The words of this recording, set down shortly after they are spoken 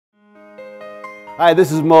Hi,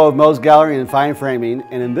 this is Mo of Mo's Gallery and Fine Framing,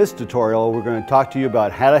 and in this tutorial we're going to talk to you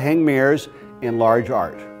about how to hang mirrors in large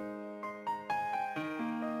art.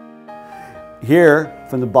 Here,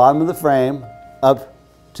 from the bottom of the frame up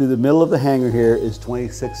to the middle of the hanger here is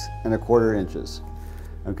 26¼ inches.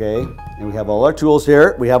 Okay, and we have all our tools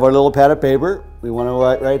here. We have our little pad of paper. We want to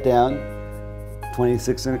write down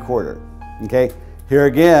 26¼ Okay, here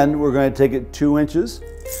again we're going to take it 2 inches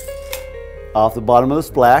off the bottom of the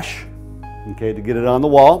splash. Okay, to get it on the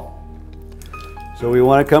wall. So we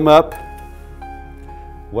want to come up.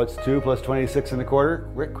 What's 2 plus 26¼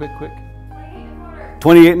 Rick, quick.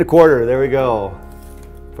 28¼ There we go.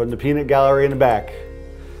 From the peanut gallery in the back.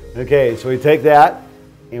 Okay, so we take that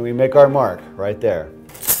and we make our mark right there.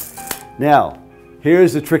 Now,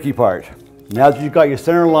 here's the tricky part. Now that you've got your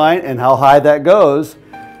center line and how high that goes,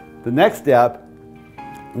 the next step,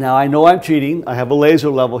 now I know I'm cheating. I have a laser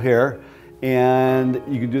level here. And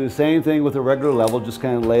you can do the same thing with a regular level, just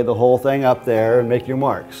kind of lay the whole thing up there and make your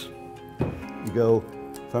marks. You go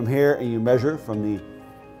from here and you measure from the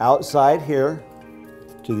outside here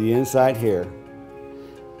to the inside here.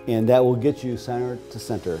 And that will get you center to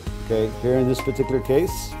center. Okay, here in this particular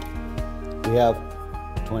case, we have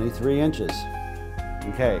 23 inches.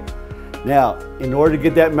 Okay, now in order to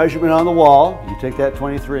get that measurement on the wall, you take that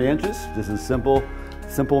 23 inches. This is simple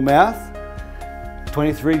math.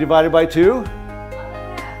 23 divided by 2? 11 and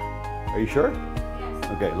a half. Are you sure?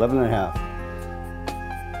 Yes. Okay, 11 and a half.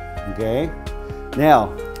 Okay.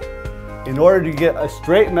 Now, in order to get a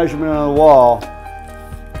straight measurement on the wall,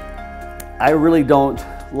 I really don't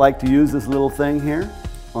like to use this little thing here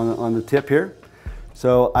on the tip here.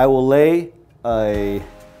 So I will lay my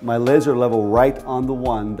laser level right on the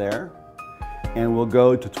one there, and we'll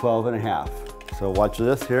go to 12 and a half. So watch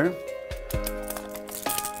this here.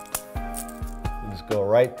 Just go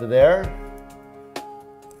right to there,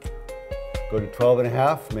 go to 12 and a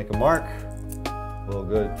half, make a mark. We'll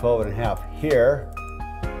go to 12 and a half here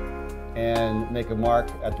and make a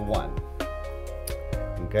mark at the 1.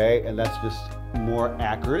 Okay, and that's just more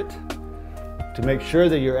accurate. To make sure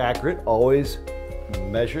that you're accurate, always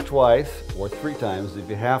measure twice or 3 times if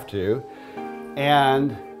you have to,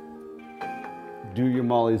 and do your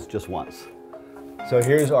mollies just once. So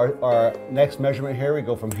here's our next measurement here. We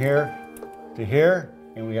go from here to here,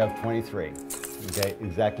 and we have 23. Okay,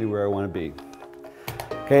 exactly where I want to be.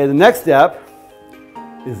 Okay, the next step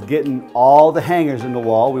is getting all the hangers in the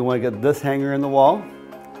wall. We want to get this hanger in the wall,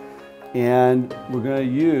 and we're going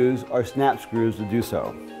to use our snap screws to do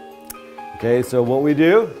so. Okay, so what we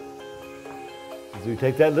do is we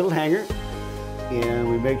take that little hanger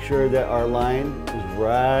and we make sure that our line is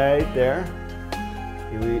right there,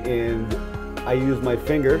 and I use my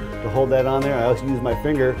finger to hold that on there. I also use my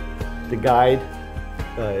finger to guide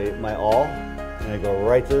my awl, and I go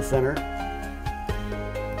right to the center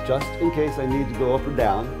just in case I need to go up or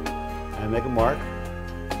down. I make a mark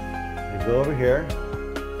and go over here.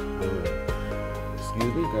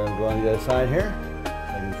 Excuse me, I'm going to go on the other side here.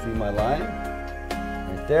 I can see my line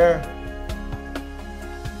right there.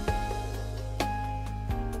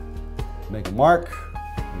 Make a mark.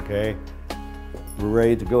 Okay, we're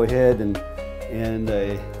ready to go ahead and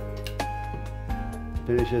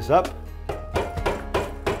finish this up.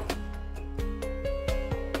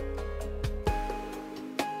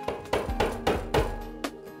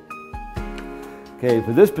 Okay,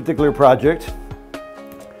 for this particular project,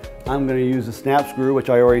 I'm going to use a snap screw,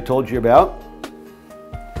 which I already told you about.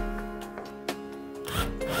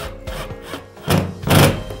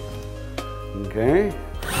 Okay.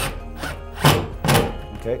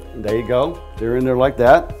 Okay, and there you go. They're in there like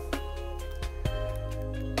that.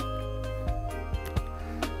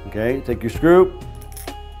 Okay, take your screw,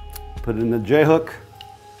 put it in the J-hook.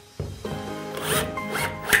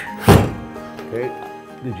 Okay,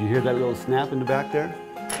 did you hear that little snap in the back there?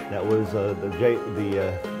 That was the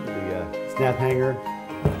snap hanger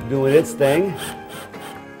doing its thing.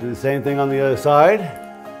 Do the same thing on the other side.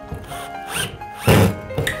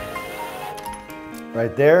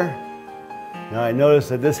 Right there. Now I notice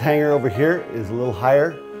that this hanger over here is a little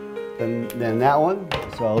higher than that one,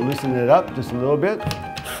 so I'll loosen it up just a little bit.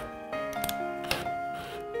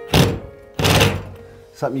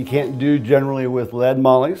 Something you can't do generally with lead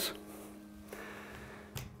mollies.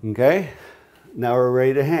 Okay, now we're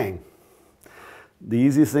ready to hang. The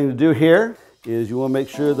easiest thing to do here is you want to make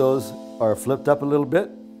sure those are flipped up a little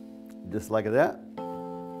bit, just like that.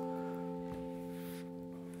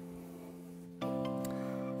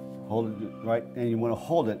 Hold it right, and you want to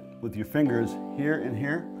hold it with your fingers here and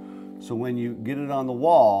here, so when you get it on the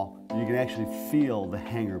wall, you can actually feel the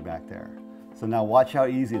hanger back there. So now watch how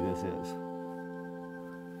easy this is.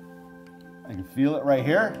 I can feel it right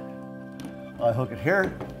here. I hook it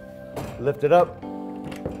here, lift it up,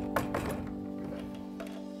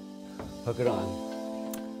 hook it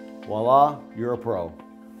on. Voila, you're a pro.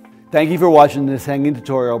 Thank you for watching this hanging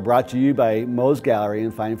tutorial brought to you by Moe's Gallery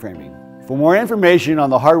and Fine Framing. For more information on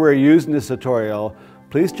the hardware used in this tutorial,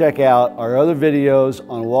 please check out our other videos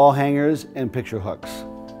on wall hangers and picture hooks.